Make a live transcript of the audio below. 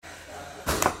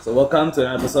So welcome to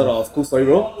another episode of Cool Story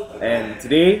Bro. And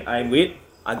today I'm with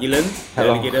Agilan, the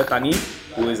Hello. alligator Tani,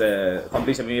 who is a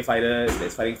accomplished MMA fighter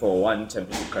that's fighting for one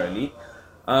championship currently.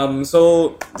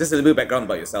 So just a little bit of background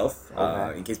about yourself,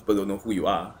 in case people don't know who you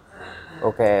are.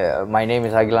 Okay, my name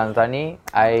is Agilan Tani.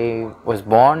 I was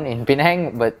born in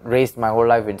Penang but raised my whole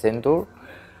life in Sentul.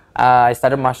 I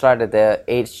started martial art at the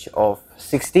age of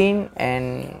 16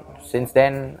 and since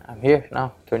then I'm here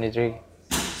now, 23.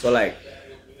 So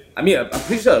I'm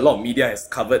pretty sure a lot of media has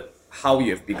covered how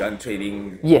you have begun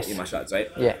training Yes. in martial arts, right?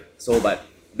 Yeah. So, but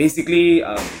basically,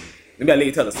 maybe I'll let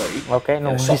you tell the story. Okay,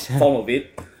 no in a short worries. form of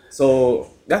it. So,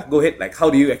 yeah, go ahead. Like, how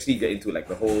do you actually get into like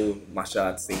the whole martial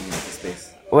arts thing in this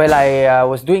space? Well, I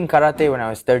was doing karate when I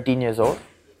was 13 years old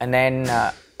and then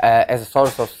as a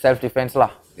source of self-defense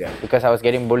lah. Yeah. Because I was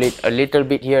getting bullied a little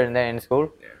bit here and there in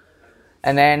school. Yeah.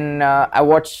 And then I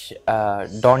watched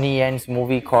Donnie Yen's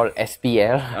movie called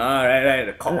SPL. Ah, right,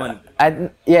 the cop one.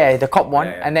 Yeah, the cop one.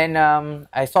 Yeah. And then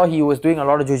I saw he was doing a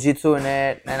lot of jiu-jitsu in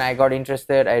it. And I got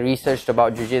interested. I researched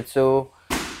about jiu-jitsu.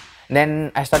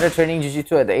 Then I started training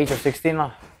jiu-jitsu at the age of 16.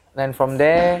 Then from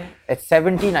there, at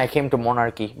 17, I came to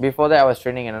Monarchy. Before that, I was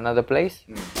training in another place,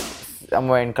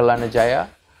 somewhere in Kelana Jaya.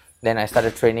 Then I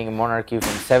started training in Monarchy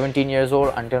from 17 years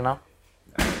old until now.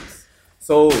 Nice.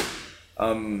 So,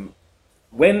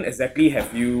 when exactly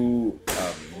have you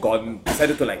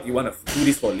decided to like you want to do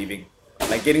this for a living,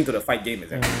 like getting to the fight game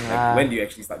exactly? Like when do you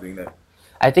actually start doing that?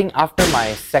 I think after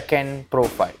my second pro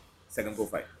fight, Second pro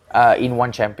fight. in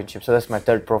one championship. So that's my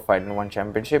third pro fight in one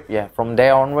championship. Yeah, from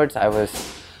there onwards,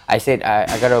 I said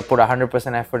I gotta put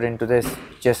 100% effort into this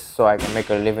just so I can make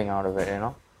a living out of it, you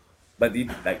know. But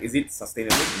is it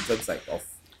sustainable in terms like of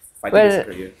fighting Well, this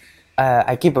career?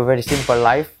 I keep a very simple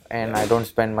life and I don't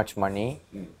spend much money.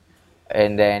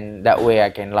 And then that way I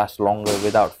can last longer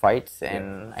without fights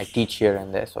and I teach here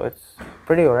and there. So it's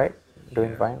pretty alright,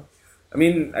 doing fine. I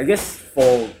mean, I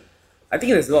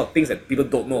think there's a lot of things that people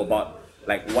don't know about,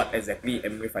 like what exactly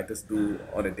MMA fighters do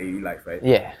on a daily life, right?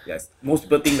 Yeah. Yes. Most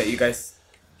people think that you guys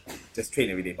just train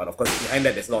every day, but of course behind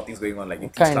that there's a lot of things going on, like you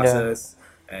teach Kinda. classes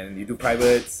and you do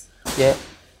privates. Yeah.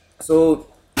 So,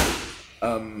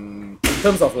 in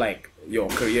terms of like your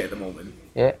career at the moment,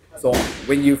 Yeah. so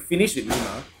when you finished with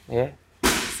Lima, Yeah.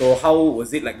 so how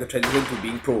was it like the transition to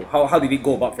being pro? How did it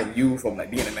go about from like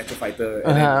being an amateur fighter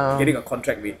and then getting a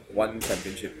contract with one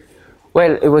championship?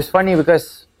 Well, it was funny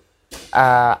because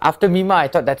after Mima, I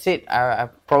thought that's it. I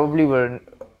probably will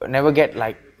never get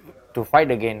like to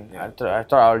fight again. I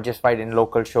thought I'll just fight in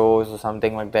local shows or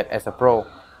something like that as a pro.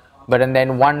 But and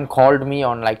then one called me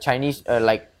on like Chinese,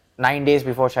 like 9 days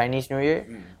before Chinese New Year,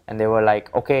 and they were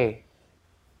like, "Okay,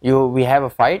 we have a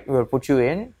fight. We will put you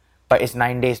in, but it's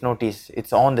 9 days notice.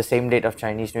 It's on the same date of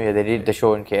Chinese New Year. They did the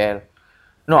show in KL.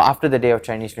 No, after the day of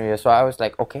Chinese New Year. So I was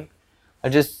like, okay,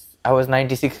 I was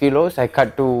 96 kilos. I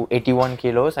cut to 81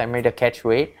 kilos. I made a catch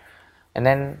weight. And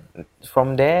then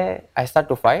from there, I start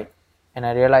to fight. And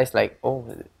I realized like, oh,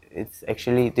 it's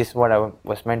actually, this is what I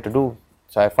was meant to do.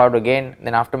 So I fought again.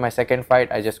 Then after my second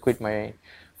fight, I just quit my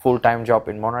full-time job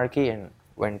in Monarchy and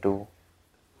went to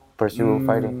pursue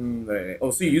fighting. Right.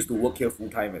 Oh, so you used to work here full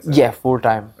time as well? Yeah,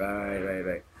 full-time.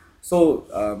 Right. So,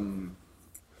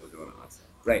 what do you want to ask?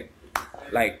 Right.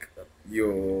 Like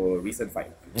your recent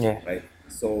fight. Yeah. Right.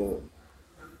 So,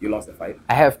 you lost the fight.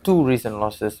 I have two recent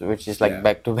losses, which is like Yeah.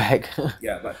 back to back.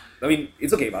 Yeah, but I mean,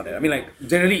 it's okay about that. I mean, like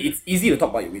generally, it's easy to talk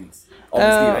about your wins.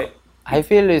 Obviously, right? I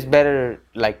feel it's better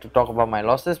like to talk about my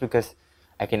losses because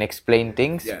I can explain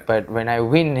things. Yeah. But when I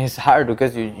win, it's hard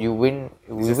because you win, It's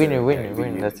you just win, a- you win, yeah, you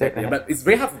win. That's exactly. it. But it's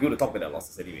very hard for people to talk about their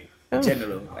losses anyway. In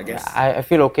general, I guess. I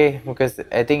feel okay because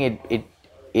I think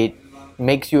it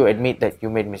makes you admit that you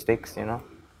made mistakes. You know.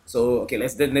 So okay,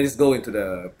 let's go into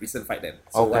the recent fight then.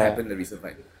 So what Okay. happened in the recent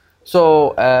fight?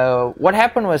 So what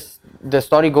happened was the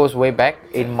story goes way back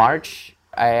in March.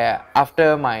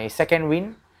 After my second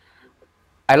win,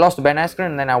 I lost to Ben Askren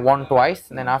and then I won twice.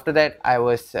 And then after that, I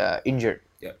was injured.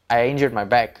 Yeah. I injured my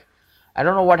back. I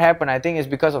don't know what happened. I think it's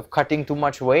because of cutting too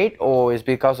much weight or it's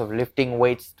because of lifting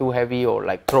weights too heavy or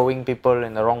like throwing people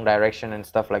in the wrong direction and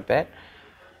stuff like that.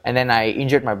 And then I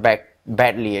injured my back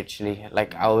badly actually.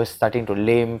 Like I was starting to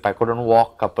limp. I couldn't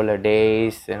walk couple of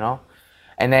days, you know.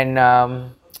 And then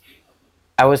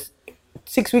I was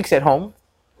 6 weeks at home.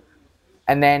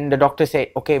 And then the doctor said,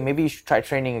 okay, maybe you should try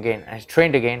training again. I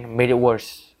trained again, made it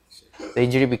worse. The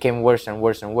injury became worse and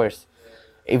worse and worse.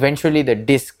 Eventually, the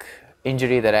disc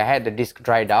injury that I had, the disc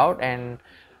dried out, and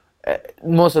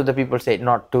most of the people said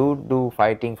not to do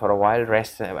fighting for a while,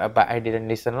 rest. But I didn't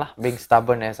listen, lah, being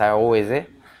stubborn as I always am.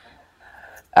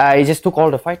 I just took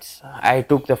all the fights. I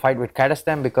took the fight with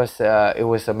Kazakhstan because it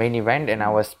was a main event and I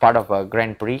was part of a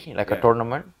Grand Prix, like a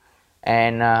tournament.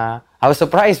 And I was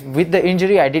surprised with the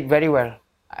injury. I did very well,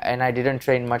 and I didn't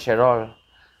train much at all.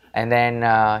 And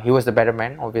then he was the better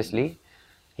man, obviously.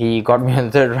 He got me in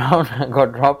the third round. I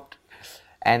got dropped.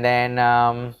 And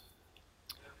then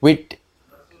with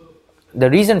the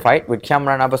recent fight with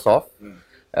Kamran Abbasov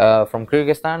from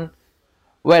Kyrgyzstan,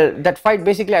 well, that fight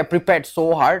basically I prepared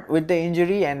so hard with the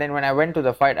injury, and then when I went to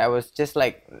the fight, I was just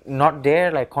like not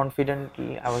there, like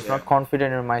confidently. I was not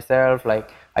confident in myself. Like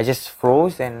I just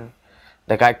froze, and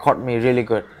the guy caught me really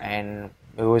good, and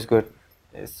it was good.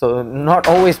 So not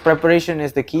always preparation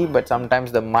is the key, but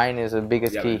sometimes the mind is the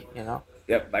biggest key. You know.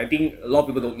 Yeah, but I think a lot of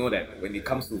people don't know that when it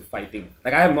comes to fighting.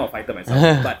 Like I am not a fighter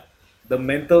myself, but the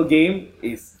mental game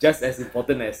is just as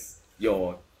important as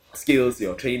your skills,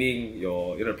 your training,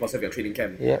 your the process of your training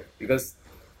camp. Yeah. Because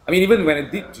I mean, even when I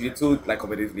did jiu-jitsu like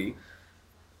competitively,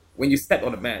 when you step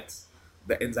on the mat,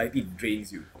 the anxiety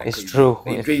drains you. Like It's crazy. true.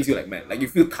 It drains you like mad. Like you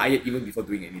feel tired even before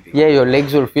doing anything. Yeah, your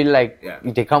legs will feel like Yeah.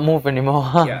 they can't move anymore.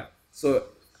 Yeah. So,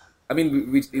 I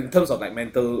mean, which in terms of like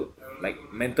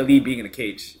mentally being in a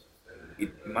cage,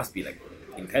 it must be like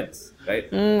intense,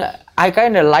 right? I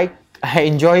kind of I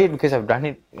enjoy it because I've done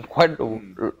it quite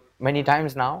many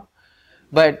times now.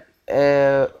 But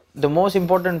the most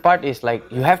important part is like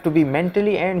you have to be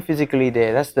mentally and physically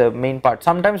there. That's the main part.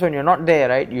 Sometimes when you're not there,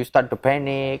 right, you start to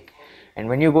panic. And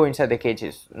when you go inside the cage,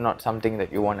 it's not something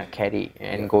that you want to carry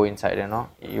and go inside, you know.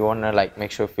 You want to like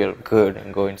make sure you feel good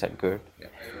and go inside good. Yeah.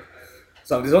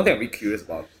 So there's one thing I'm really curious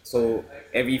about. So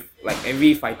every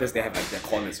fighters, they have like their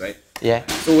corners, right? Yeah.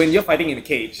 So when you're fighting in a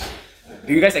cage,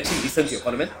 do you guys actually listen to your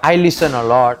cornerman? I listen a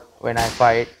lot when I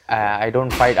fight. I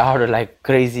don't fight out like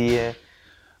crazy,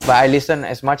 but I listen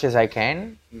as much as I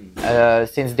can.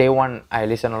 Since day one, I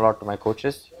listen a lot to my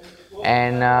coaches.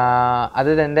 And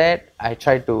other than that, I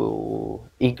try to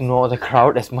ignore the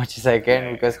crowd as much as I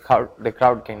can because the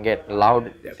crowd can get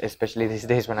loud, especially these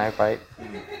days when I fight.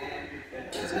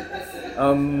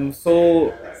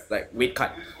 So like weight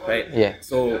cut, right? Yeah.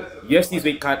 So UFC's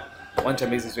weight cut, One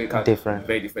Championship's weight cut, Different.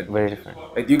 very different. Very different.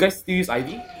 Like, do you guys still use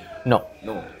IV? No.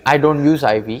 No. I don't use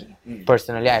IV.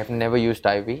 Personally, I've never used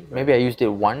IV. Maybe I used it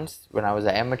once when I was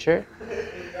an amateur.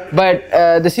 But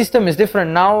the system is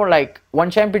different now. Like One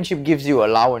Championship gives you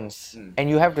allowance and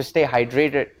you have to stay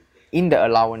hydrated in the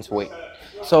allowance weight.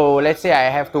 So let's say I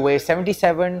have to weigh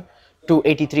 77 to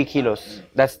 83 kilos.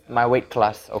 That's my weight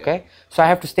class, okay? So I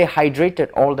have to stay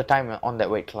hydrated all the time on that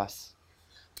weight class.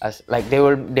 As like they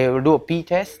will do a pee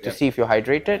test to see if you're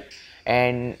hydrated,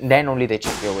 and then only they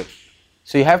check your weight.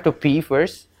 So you have to pee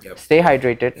first, stay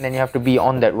hydrated, and then you have to be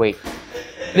on that weight.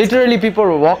 Literally, people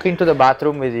will walk into the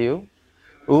bathroom with you,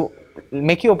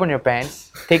 make you open your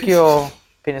pants, take your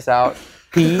penis out,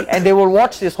 pee, and they will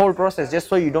watch this whole process just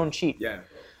so you don't cheat. Yeah.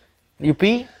 You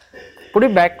pee, put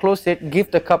it back, close it,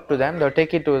 give the cup to them, they'll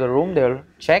take it to the room, they'll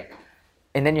check,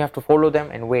 and then you have to follow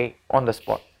them and weigh on the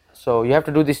spot. So you have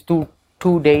to do this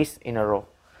two days in a row.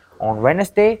 On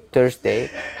Wednesday,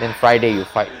 Thursday, then Friday you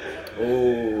fight.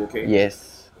 Oh, okay.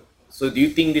 Yes. So do you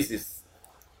think this is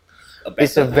a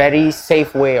It's a very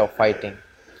safe way of fighting.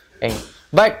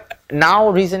 But now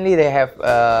recently they have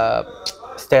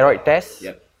steroid tests.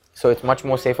 Yep. So it's much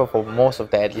more safer for most of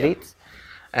the athletes.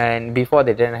 And before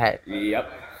they didn't have.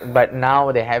 Yep. But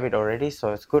now they have it already,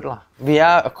 so it's good lah. We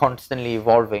are constantly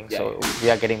evolving, so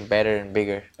we are getting better and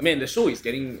bigger. I mean, the show is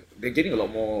they're getting a lot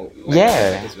more.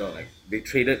 Yeah. As well. Like they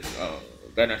traded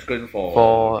Ben Askren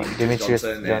For Demetrius Demetrius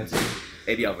Johnson and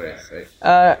Eddie Alvarez,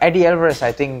 right? Eddie Alvarez,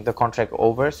 I think the contract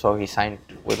over, so he signed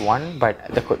with one. But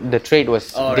the trade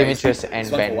was Demetrius and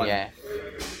it's 1 for Ben. 1. Yeah.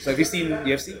 So have you seen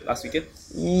UFC last weekend?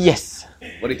 Yes.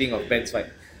 What do you think of Ben's fight?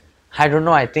 I don't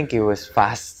know. I think it was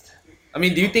fast. I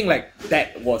mean, do you think like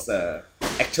that was a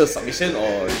actual submission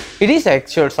or It is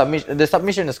actual submission. The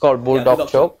submission is called bulldog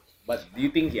choke. But do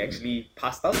you think he actually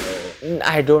passed out or?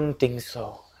 I don't think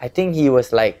so. I think he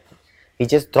was like, he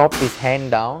just dropped his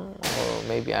hand down, or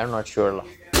maybe I'm not sure lah.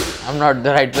 I'm not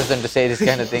the right person to say this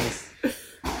kind of things.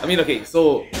 I mean, okay,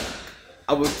 so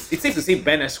it's safe to say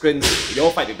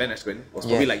your fight with Ben Askren was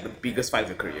probably like the biggest fight of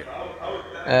your career.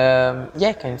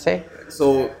 Yeah, can you say?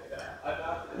 So,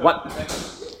 what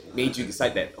made you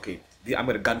decide that, okay, I'm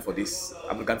going to gun for this,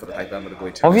 I'm going to gun for the title, I'm going to go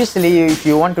into Obviously, if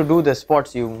you want to do the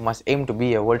sports, you must aim to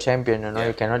be a world champion, you know.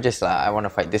 You cannot just, I want to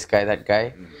fight this guy, that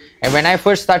guy. And when I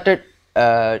first started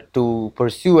to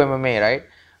pursue MMA, right,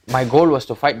 my goal was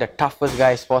to fight the toughest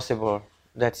guys possible.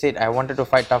 That's it. I wanted to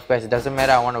fight tough guys. It doesn't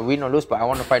matter I want to win or lose, but I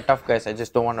want to fight tough guys. I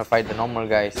just don't want to fight the normal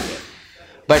guys.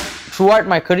 But throughout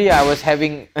my career, I was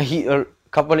having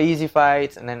couple of easy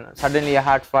fights, and then suddenly a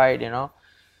hard fight,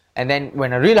 and then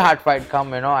when a real hard fight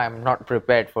come, I'm not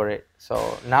prepared for it.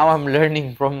 So now I'm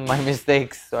learning from my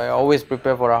mistakes, so I always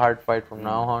prepare for a hard fight from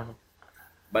now on.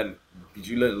 But did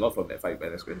you learn a lot from that fight,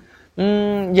 Ben Askren?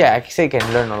 Yeah, I say I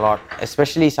can learn a lot,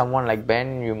 especially someone like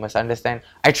Ben. You must understand,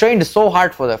 I trained so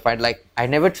hard for the fight. Like, I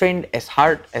never trained as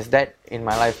hard as that in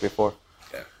my life before.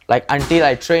 Yeah. Like, until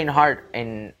I trained hard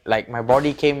and like my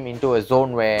body came into a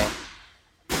zone where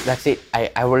that's it.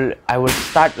 I will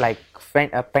start like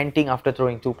panting after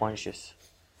throwing 2 punches.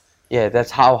 Yeah,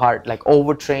 that's how hard. Like,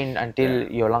 overtrained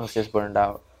until your lungs just burned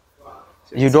out.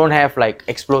 You don't have like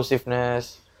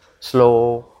explosiveness,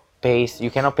 slow pace. You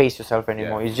cannot pace yourself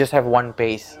anymore. Yeah. You just have one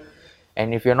pace,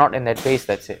 and if you're not in that pace,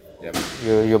 that's it.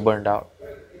 Yeah. You're burned out.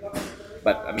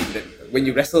 But I mean, when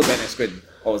you wrestled Ben Askren,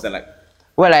 what was that like?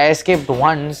 Well, I escaped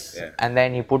once, Yeah. and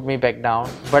then he put me back down.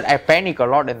 But I panic a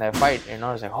lot in that fight. I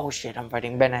was like, oh shit, I'm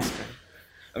fighting Ben Askren.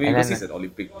 I mean, And because then- he's an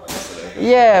Olympic wrestler.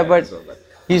 Yeah, but so,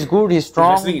 he's good. He's his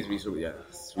strong, wrestling is really good, yeah.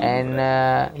 It's really good,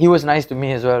 and he was nice to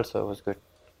me as well, so it was good.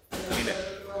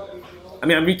 I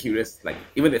mean, I'm really curious. Like,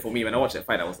 even for me, when I watched that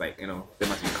fight, I was like, there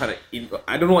must be kind of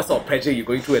I don't know what sort of pressure you're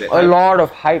going through at that A time. lot of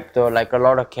hype though, like a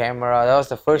lot of camera. That was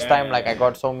the first Yeah, time like I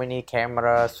got so many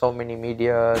cameras, so many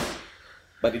medias.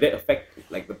 But did that affect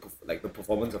like the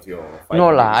performance of your fight? No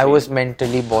when lah, you I trained? was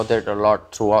mentally bothered a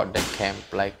lot throughout that camp.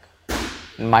 Like,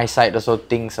 my side also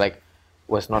things like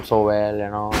was not so well,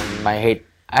 and my head.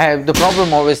 The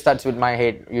problem always starts with my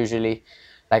head usually.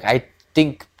 Like, I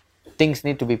think things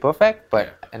need to be perfect,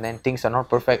 and then things are not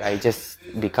perfect. I just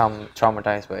become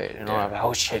traumatized by it. I'm like,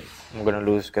 oh shit, I'm gonna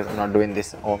lose because I'm not doing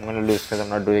this, or I'm gonna lose because I'm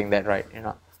not doing that right.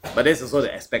 But that's also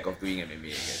the aspect of doing MMA, I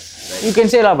guess. You Right? can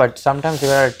say lah, but sometimes you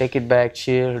gotta take it back,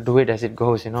 chill, do it as it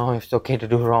goes. It's okay to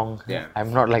do wrong. Yeah.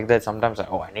 I'm not like that. Sometimes I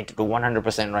need to do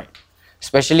 100% right.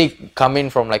 Especially coming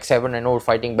from like 7-0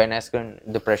 fighting Ben Askren,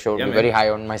 the pressure will Yeah, be man. very high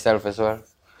on myself as well.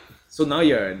 So now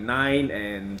you're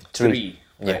 9-3.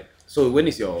 Yeah. Right? So when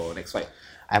is your next fight?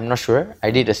 I'm not sure. I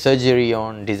did a surgery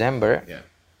on December Yeah.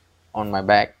 on my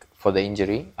back for the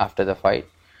injury after the fight.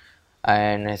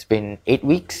 And it's been 8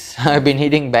 weeks. I've been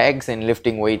hitting bags and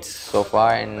lifting weights so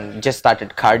far, and just started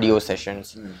cardio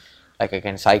sessions. Like, I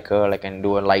can cycle, I can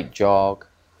do a light jog.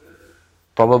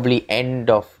 Probably end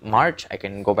of March, I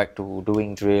can go back to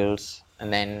doing drills,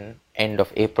 and then end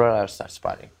of April, I'll start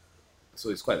sparring. So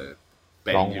it's quite a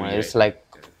bad Long injury, way. It's right?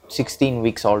 like 16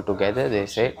 weeks altogether, they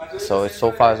say. So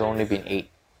far, it's only been 8.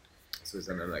 So it's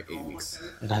another like 8 weeks.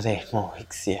 Another 8 more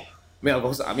weeks, yeah.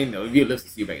 I mean, we love to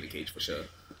see you back in the cage for sure.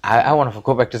 I want to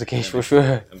go back to the cage for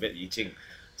sure. I'm very itching.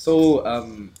 So,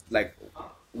 like,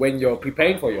 when you're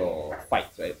preparing for your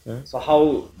fights, right? So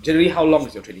how long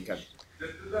is your training camp?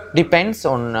 Depends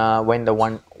on when the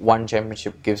one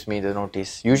championship gives me the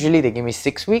notice. Usually they give me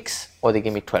 6 weeks or they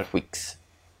give me 12 weeks.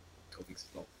 12 weeks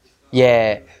long.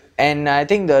 Yeah, and I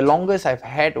think the longest I've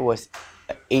had was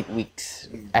 8 weeks.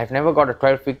 I've never got a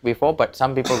 12 week before, but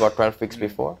some people got 12 weeks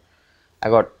before. I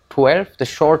got 12. The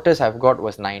shortest I've got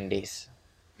was 9 days.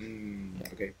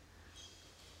 Okay.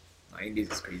 9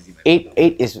 days is crazy, man.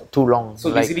 8 is too long. So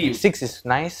like, basically 6 is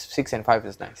nice. 6 and 5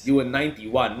 is nice. You were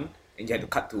 91 and you had to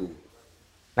cut to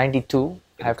 92.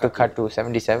 I have to cut to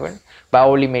 77, but I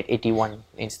only made 81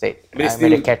 instead. But it's I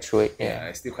made a still- catch weight. yeah, Yeah.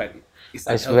 it's still quite It's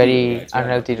unhealthy, very yeah, very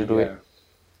unhealthy to do it.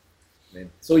 Man.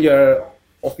 So your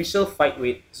official fight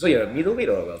weight, so you're a middleweight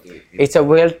or a welterweight? It's a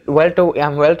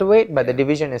I'm welterweight, but the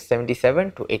division is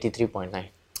 77 to 83.9.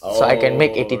 So I can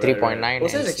make 83.9. Oh,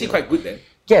 so that's actually quite good then.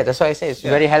 Yeah, that's why I say it's Yeah,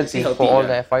 very it's healthy, healthy, for all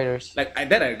yeah. the fighters. Like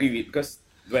that I agree with, because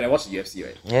when I watch the UFC,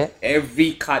 right? Yeah.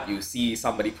 Every card you see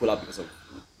somebody pull up because of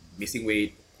missing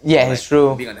weight. Yeah, or it's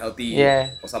true. Being unhealthy. Yeah.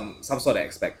 Or some sort of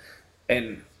aspect.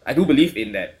 And I do believe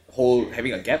in that whole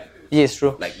having a gap, Yeah, it's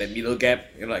true. like that middle gap,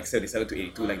 like 77 to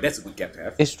 82, like that's a good gap to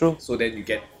have. It's true. So then you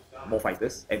get more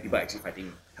fighters and people are actually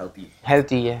fighting healthy.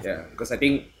 Healthy, yeah. Yeah, because I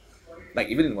think, like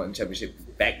even in one championship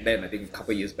back then, I think a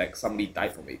couple years back, somebody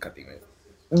died from weight cutting, right?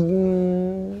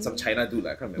 Some China dude,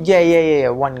 like, I can't remember. Yeah,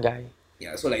 one guy.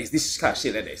 Yeah, so like it's this kind of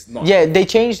shit that is not. Yeah, they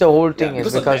changed the whole thing is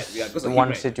because of because that, yeah, because of him, one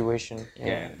right? situation. Yeah.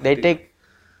 Yeah, They they- take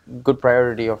good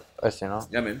priority of us,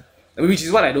 Yeah, man. I mean, which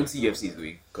is what I don't see UFC is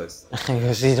doing, because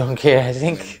Because they don't care, I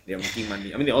think. they're making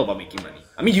money. I mean, they're all about making money.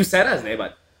 I mean, USADA is there,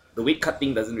 but the weight cut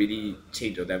thing doesn't really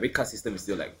change, or the weight cut system is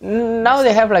still like. Now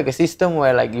they have like a system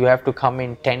where like you have to come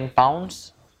in 10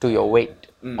 pounds to your weight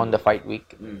on the fight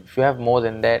week. If you have more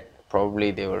than that,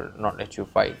 probably they will not let you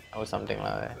fight or something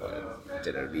like that.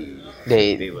 Generally,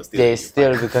 They will still they let you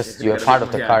still fight. because you're part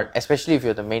of the Yeah. card, especially if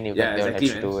you're the main event, Yeah, they'll exactly,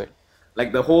 let you man. do it.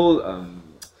 Like the whole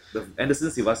the Anderson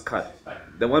Silva's card,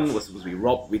 the one was supposed to be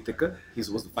Rob Whittaker. He's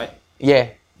supposed to fight. Yeah,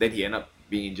 Then he ended up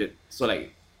being injured. So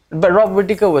like, But Rob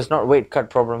Whittaker was not weight cut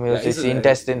problem. It was yeah, his it's a-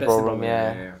 intestine problem.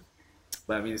 Yeah.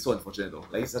 But I mean, it's so unfortunate though.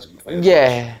 Like, he's such a good fighter.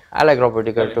 Yeah, I like Rob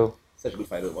Whittaker Yeah, too. such a good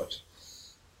fighter to watch.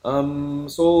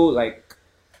 So like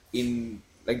in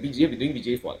like BJ, you've been doing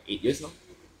BJ for like 8 years now.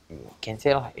 Can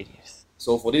say like 8 years.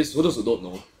 So for those who don't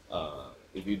know,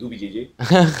 if you do BJJ,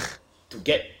 to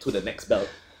get to the next belt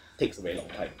takes a very long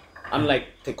time. Unlike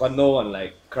taekwondo,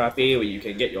 unlike karate, where you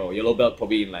can get your yellow belt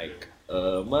probably in like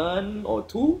a month or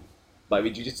two, but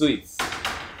with jiu-jitsu it's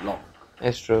long.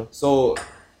 It's true. So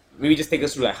maybe just take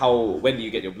us through like when do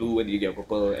you get your blue, when do you get your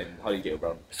purple, and how do you get your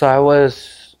brown? So I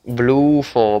was blue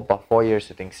for about 4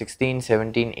 years, I think. 16,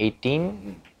 17,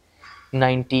 18,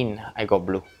 19, I got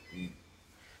blue.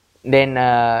 Then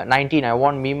 19, I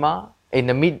won Mima. In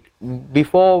the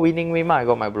before winning Mima, I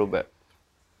got my blue belt.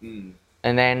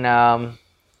 And then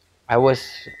I was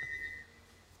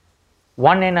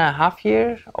 1.5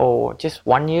 years or just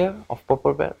 1 year of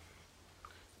purple belt.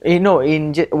 No,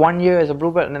 in 1 year as a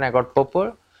blue belt, and then I got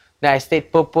purple. Then I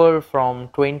stayed purple from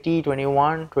 20,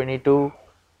 21, 22,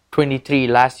 23.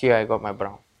 Last year I got my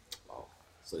brown. Wow.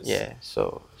 So it's Yeah,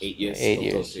 so 8 years. 8 total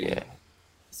years, training. yeah.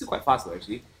 Still quite fast though,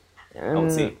 actually. I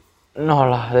would say. No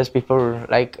lah, there's people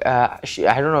like I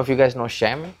don't know if you guys know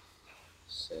Shem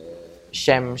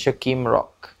Shakim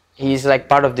Rock. He's like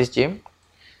part of this gym.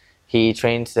 He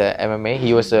trains MMA.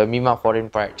 He was a Mima Foreign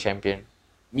Pride champion.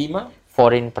 Mima?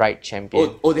 Foreign Pride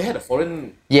champion. Oh, they had a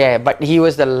foreign. Yeah, but he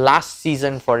was the last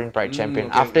season Foreign Pride champion.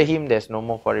 okay, After okay. him, there's no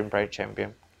more Foreign Pride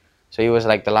champion. So he was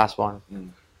like the last one.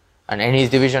 And his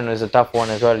division was a tough one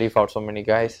as well. Leave out so many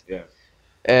guys.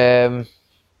 Yeah.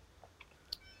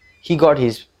 He got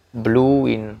his blue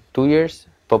in 2 years,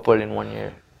 purple in 1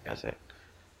 year. That's it.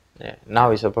 Yeah.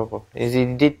 Now he's a purple. He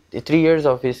did 3 years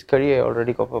of his career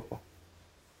already got purple.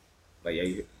 But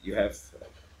yeah, you have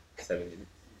 7 minutes.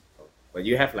 But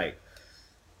you have like,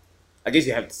 I guess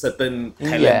you have certain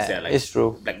talents Yeah, that are like it's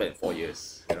true. black belt in 4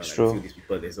 years. You know, It's like true. a few of these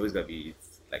people, there's always gonna be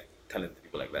like talented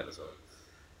people like that as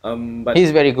well. But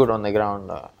He's very good on the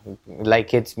ground.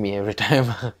 Like hits me every time.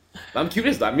 But I'm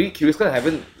curious though. I'm really curious because I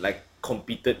haven't like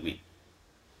competed with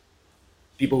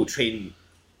people who train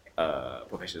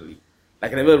professionally.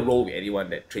 Like I never roll with anyone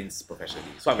that trains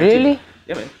professionally. So I'm Really?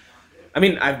 Yeah, man. I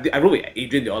mean, I roll with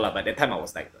Adrian they all lah, but that time I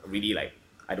was like really like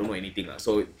I don't know anything lah.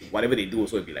 So whatever they do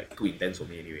also would be like too intense for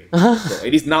me anyway. So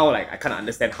it is now like I kind of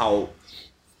understand how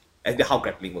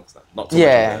grappling works lah. Not so much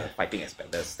Yeah. of the fighting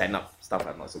aspect. The stand up stuff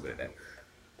I'm not so good at that.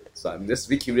 So I'm just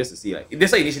really curious to see like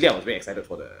that's why initially I was very excited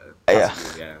for the Yeah. class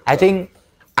with you, yeah. I think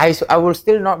I will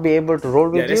still not be able to roll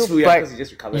with that's you, true, yeah, but because you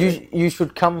just recovered already. you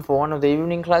should come for one of the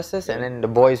evening classes, and then the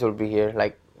boys will be here.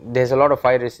 Like there's a lot of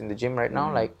fighters in the gym right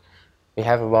now. Like we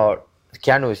have about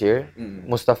Keanu's here,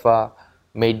 Mustafa,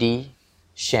 Mehdi,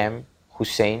 Shem,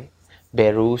 Hussein,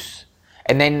 Berus,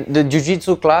 and then the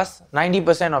jiu-jitsu class.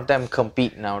 90% of them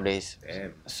compete nowadays.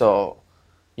 Damn. So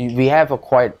we have a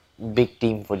quite big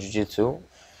team for jiu-jitsu.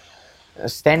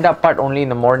 Stand-up part only in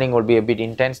the morning will be a bit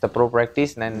intense, the pro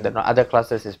practice, and then the other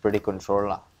classes is pretty controlled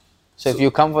lah. So if you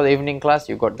come for the evening class,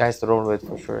 you got guys to roll with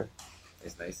for sure.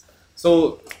 It's nice.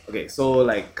 So okay, so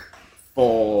like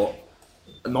for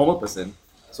a normal person,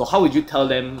 so how would you tell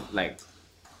them like,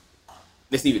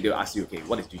 let's say they'll ask you, okay,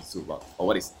 what is jiu-jitsu about, or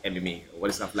what is MMA, or what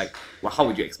is stuff like? Well, how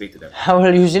would you explain to them? I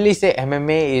will usually say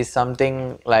MMA is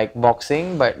something like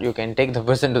boxing, but you can take the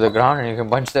person to the ground and you can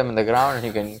punch them in the ground and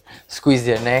you can squeeze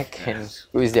their neck and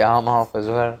squeeze their arm off as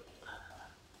well.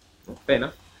 Fair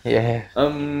enough. Yeah.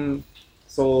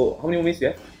 So how many minutes do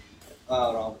you have?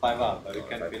 Around 5 but we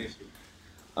can finish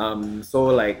it. So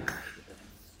like,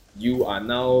 you are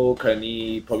now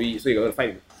currently probably so you're gonna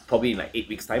fight probably in like 8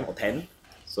 weeks time or 10.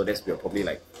 So that's probably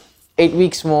like 8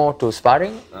 weeks more to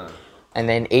sparring. uh, And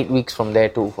then 8 weeks from there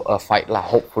to a fight lah,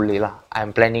 hopefully lah.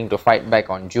 I'm planning to fight back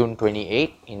on June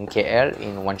 28 in KL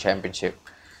in one championship.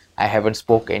 I haven't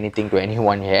spoke anything to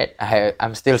anyone yet.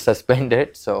 I'm still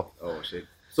suspended, so oh shit.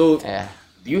 So yeah.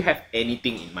 do you have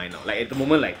anything in mind now? Like at the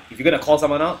moment, like if you're gonna call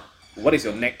someone out, what is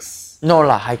your next? No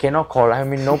lah, I cannot call.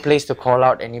 I'm in no place to call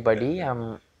out anybody.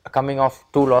 I'm coming off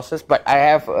 2 losses, but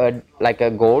I have a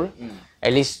goal.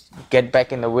 At least get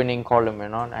back in the winning column, you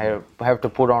know. I have to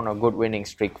put on a good winning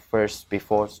streak first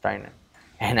before trying,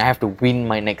 and I have to win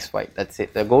my next fight. That's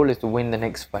it. The goal is to win the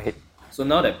next fight. So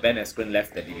now that Ben Askren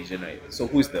left the division, right? So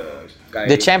who's the guy?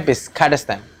 The champ is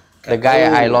Kyrgyzstan, the guy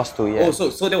I lost to. Yeah. Oh, so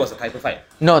there was a title fight.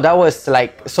 No, that was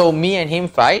like, so me and him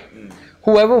fight.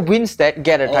 Whoever wins that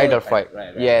get a title fight.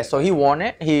 Right, yeah, so he won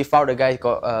it. He fought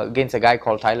against a guy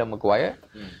called Tyler Maguire,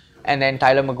 and then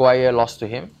Tyler Maguire lost to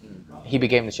him. He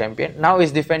became the champion. Now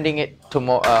he's defending it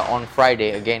tomorrow on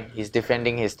Friday again. He's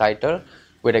defending his title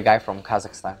with a guy from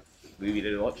Kazakhstan. We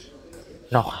didn't watch.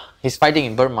 No, he's fighting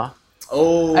in Burma.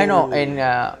 Oh. I know, in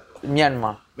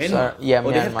Myanmar. Myanmar. So, yeah,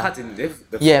 Oh, they have Myanmar. cuts in this.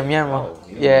 Yeah, Myanmar. Wow,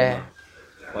 you know, Yeah.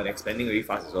 Myanmar. Oh, they're expanding really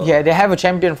fast as well. Yeah, they have a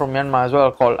champion from Myanmar as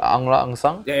well called Angla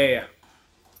Angsang. Yeah.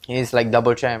 He's like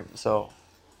double champ. So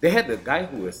They had the guy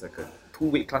who was like a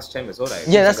 2-weight class champ as well. Like,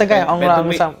 Yeah, he's that's like the guy, a Ong Lam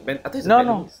bantamweight- Sang. I thought it's No, the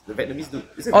no. Vietnamese. The Vietnamese dude.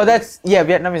 Is it oh, Vietnamese? that's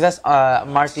Vietnamese. That's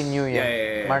Martin Nguyen.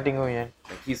 Yeah. Martin Nguyen.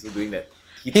 Like, he's doing that.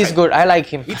 He's tried- good. I like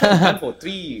him. He tried to run for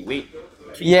three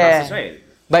Yeah. classes, right?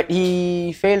 But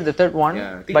he failed the third one.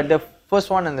 Yeah, I think- but the first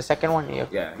one and the second one,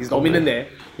 Yeah, he's dominant there.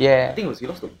 I Yeah. think he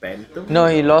lost to Bantam. No,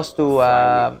 he lost to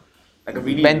Like a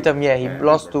really Bantam. Yeah, he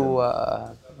lost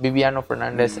Bantam. to Bibiano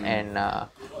Fernandez and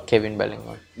Kevin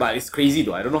Bellingham. But it's crazy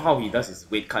though. I don't know how he does his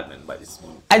weight cut, man. But it's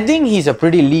I think he's a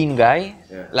pretty lean guy.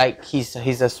 Yeah. Like he's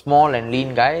a small and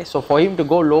lean guy. So for him to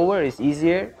go lower is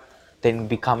easier than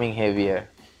becoming heavier.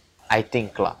 I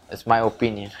think lah. It's my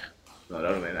opinion. no, I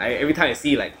don't know, man. Every time I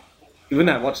see like, even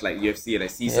I watch like UFC and I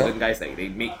see certain guys like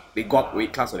they go up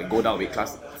weight class or they go down weight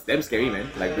class. It's damn scary, man.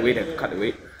 Like the way they cut the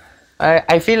weight.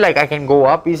 I feel like I can go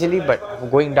up easily, but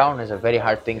going down is a very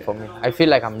hard thing for me. I feel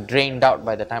like I'm drained out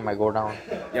by the time I go down.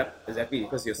 Yep, exactly.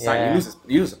 Because your size, Yeah.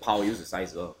 you lose the power, you lose the size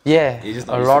as well. Yeah, You're just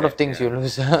a not used lot to of that, things yeah. you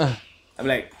lose. I'm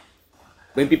like,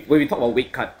 when we talk about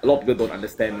weight cut, a lot of people don't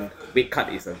understand weight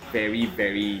cut is a very,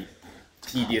 very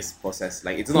tedious process.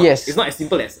 Like it's not Yes. it's not as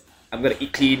simple as I'm gonna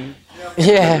eat clean, I'm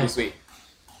Yeah. gonna lose weight.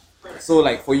 So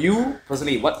like for you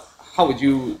personally, how would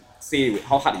you say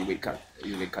how hard you weight cut?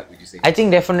 Would you say? I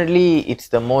think definitely it's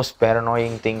the most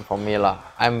paranoid thing for me lah.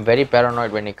 I'm very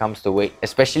paranoid when it comes to weight,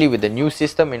 especially with the new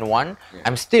system in one. Yeah.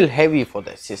 I'm still heavy for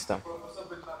that system.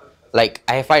 Like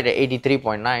I fight at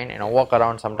 83.9 and I walk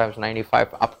around sometimes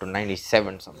 95 up to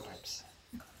 97 sometimes.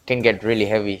 Can get really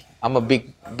heavy. I'm a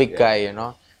big guy, you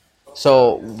know.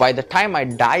 So by the time I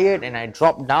diet and I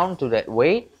drop down to that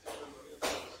weight,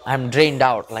 I'm drained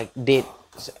out like dead.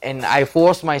 And I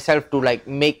force myself to like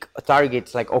make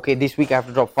targets like, okay, this week I have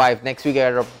to drop 5, next week I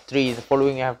have to drop 3, the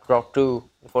following I have to drop 2,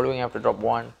 the following I have to drop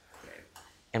 1.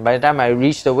 And by the time I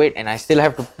reach the weight and I still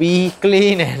have to be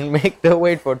clean and make the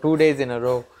weight for 2 days in a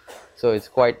row. So it's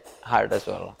quite hard as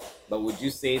well. But would you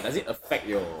say does it affect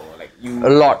your like you A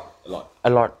lot. A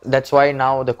lot. That's why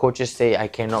now the coaches say I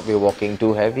cannot be walking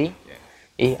too heavy.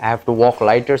 I have to walk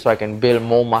lighter so I can build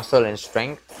more muscle and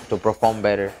strength to perform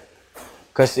better.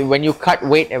 Because when you cut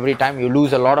weight every time, you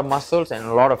lose a lot of muscles and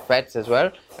a lot of fats as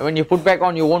well. And when you put back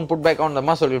on, you won't put back on the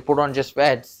muscle, you put on just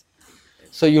fats.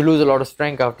 So you lose a lot of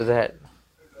strength after that.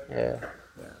 Yeah.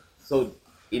 So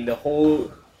in the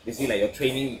whole, basically like your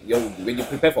training, when you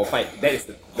prepare for a fight, that is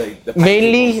the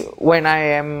Mainly when I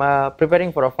am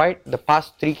preparing for a fight, the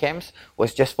past 3 camps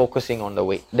was just focusing on the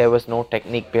weight. There was no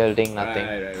technique building, nothing.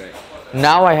 Right.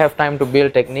 Now I have time to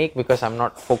build technique because I'm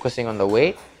not focusing on the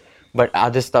weight. But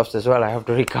other stuffs as well, I have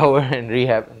to recover and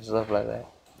rehab and stuff like that.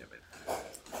 Yeah, man.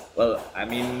 Well, I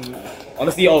mean,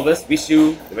 honestly, all of us wish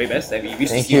you the very best, and we wish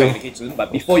to Thank see you you. back in the cage soon.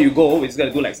 But before you go, we're just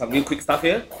gonna do like some real quick stuff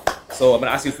here. So I'm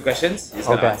gonna ask you a few questions. You're just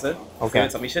gonna Okay. answer. Okay.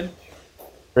 Favorite submission.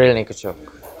 Real naked choke.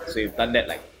 So you've done that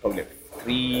like probably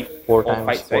 3, 4 4 times,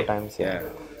 fights, 4 right? times, yeah.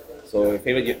 So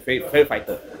favorite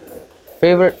fighter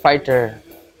Favorite fighter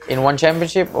in one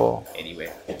championship or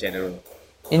anywhere in general.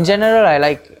 in general? I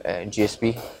like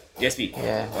GSP. GSP.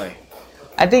 Yeah. Why?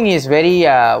 I think he's very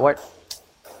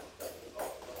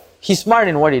he's smart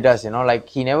in what he does, you know, like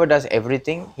he never does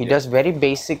everything. He does very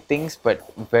basic things but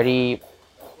very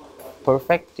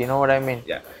perfect, you know what I mean?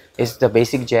 Yeah. It's the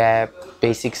basic jab,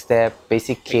 basic step,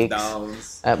 basic kicks.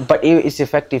 Takedowns. But it's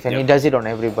effective and he Yep. does it on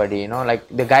everybody, you know, like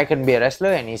the guy can be a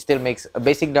wrestler and he still makes a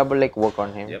basic double leg work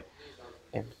on him. Yep.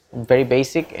 Yeah. Very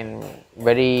basic and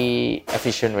very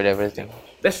efficient with everything.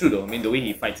 That's true though. I mean, the way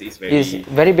he fights is very. He's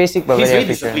very basic but He's very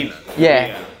very efficient. disciplined. Lah.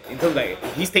 Yeah. In terms of like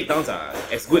his takedowns are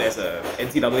as good as a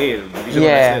NCAA division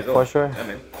Yeah, wrestler as well. for sure. Yeah,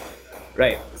 man.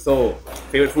 Right. So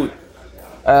favorite food.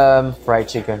 Fried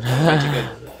chicken. Chicken.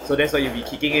 So that's why you'll be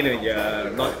kicking in when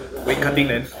you're not weight cutting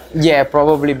then. Yeah,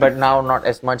 probably, but now not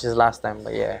as much as last time,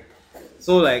 but yeah.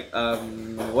 So like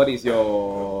what is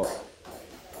your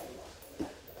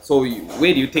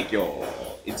where do you take your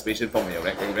inspiration from your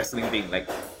wrestling thing? Like,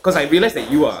 because I realized that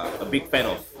you are a big fan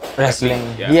of Wrestling.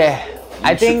 Yeah. Yeah.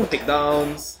 I You shoot think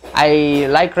takedowns. I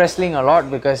like wrestling a lot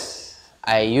because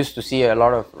I used to see a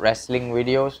lot of wrestling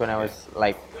videos when I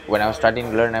was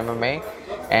starting to learn MMA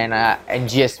and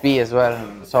GSP as well.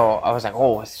 So I was like,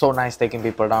 oh, it's so nice taking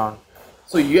people down.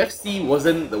 So UFC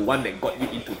wasn't the one that got you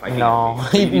into fighting. No,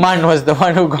 So you Ip did- Man was the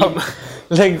one who got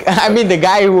like the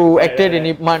guy who acted in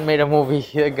yeah. Ip Man made a movie.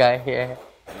 The guy, yeah.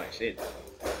 Oh, shit.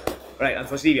 Right,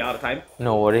 unfortunately, we're out of time.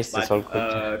 No worries, But it's all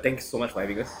good. thanks so much for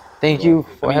having us. Thank you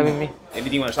for having me.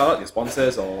 Anything you want to shout out? Your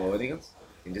sponsors or anything else?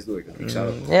 You can just do a quick shout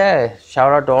out. Yeah,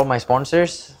 shout out to all my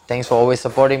sponsors. Thanks for always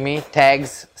supporting me.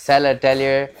 Tags, Salad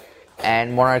Atelier,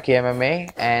 and Monarchy MMA.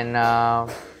 And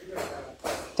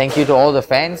thank you to all the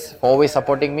fans for always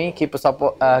supporting me. Keep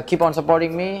on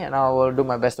supporting me, and I will do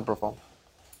my best to perform.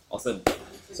 Awesome.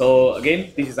 So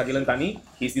again, this is Agilan Tani.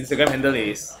 His Instagram handle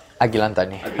is Agilan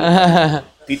Tani.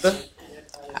 Twitter.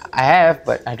 I have,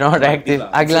 but I'm not active.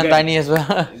 lah. Agilan Instagram. Tani as well.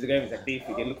 Instagram is active.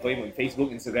 You can look for him on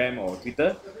Facebook, Instagram, or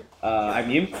Twitter.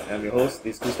 I'm Yim. I'm your host.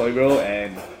 This is Cool Story Bro,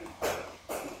 and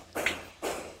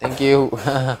Thank you.